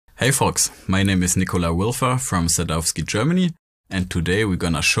Hey folks, my name is Nicolas Wilfer from Sadowsky Germany, and today we're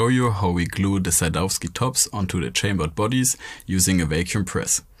gonna show you how we glue the Sadowsky tops onto the chambered bodies using a vacuum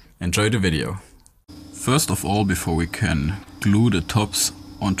press. Enjoy the video. First of all, before we can glue the tops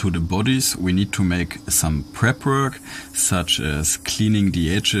onto the bodies, we need to make some prep work, such as cleaning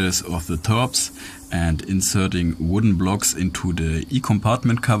the edges of the tops and inserting wooden blocks into the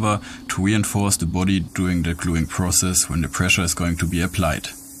E-compartment cover to reinforce the body during the gluing process when the pressure is going to be applied.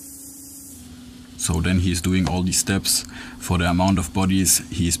 So then he's doing all these steps for the amount of bodies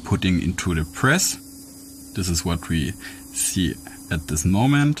he's putting into the press. This is what we see at this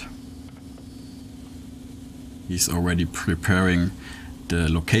moment. He's already preparing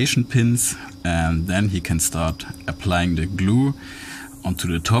the location pins, and then he can start applying the glue onto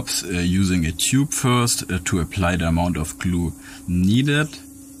the tops using a tube first to apply the amount of glue needed.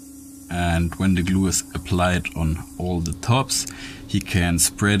 And when the glue is applied on all the tops, he can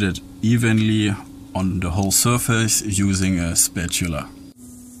spread it evenly on the whole surface using a spatula.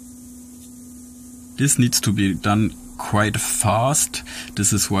 This needs to be done quite fast.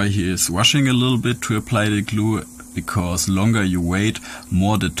 This is why he is rushing a little bit to apply the glue, because longer you wait,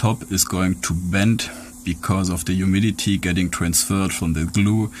 more the top is going to bend because of the humidity getting transferred from the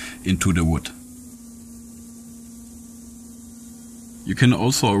glue into the wood. You can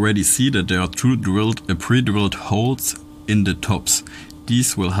also already see that there are two pre-drilled holes in the tops.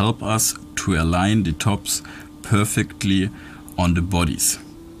 These will help us to align the tops perfectly on the bodies,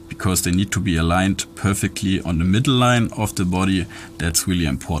 because they need to be aligned perfectly on the middle line of the body. That's really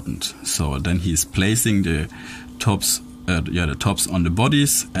important. So then he's placing the tops on the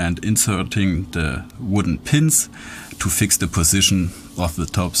bodies and inserting the wooden pins to fix the position of the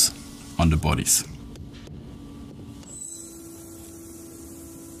tops on the bodies.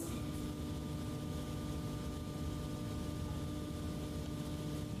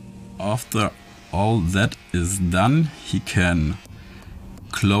 After all that is done, he can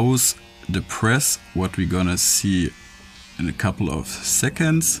close the press, what we're gonna see in a couple of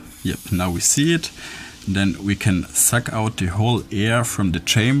seconds. Yep, now we see it. Then we can suck out the whole air from the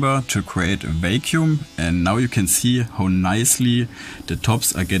chamber to create a vacuum, and now you can see how nicely the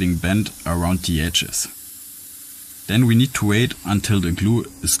tops are getting bent around the edges. Then we need to wait until the glue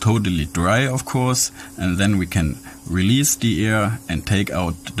is totally dry, of course, and then we can release the air and take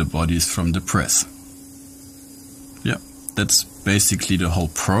out the bodies from the press. Yeah, that's basically the whole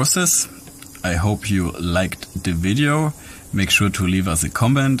process. I hope you liked the video. Make sure to leave us a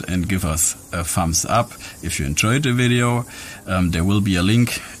comment and give us a thumbs up if you enjoyed the video. There will be a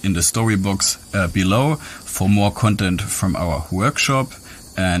link in the story box below for more content from our workshop,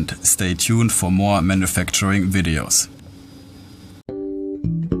 and stay tuned for more manufacturing videos.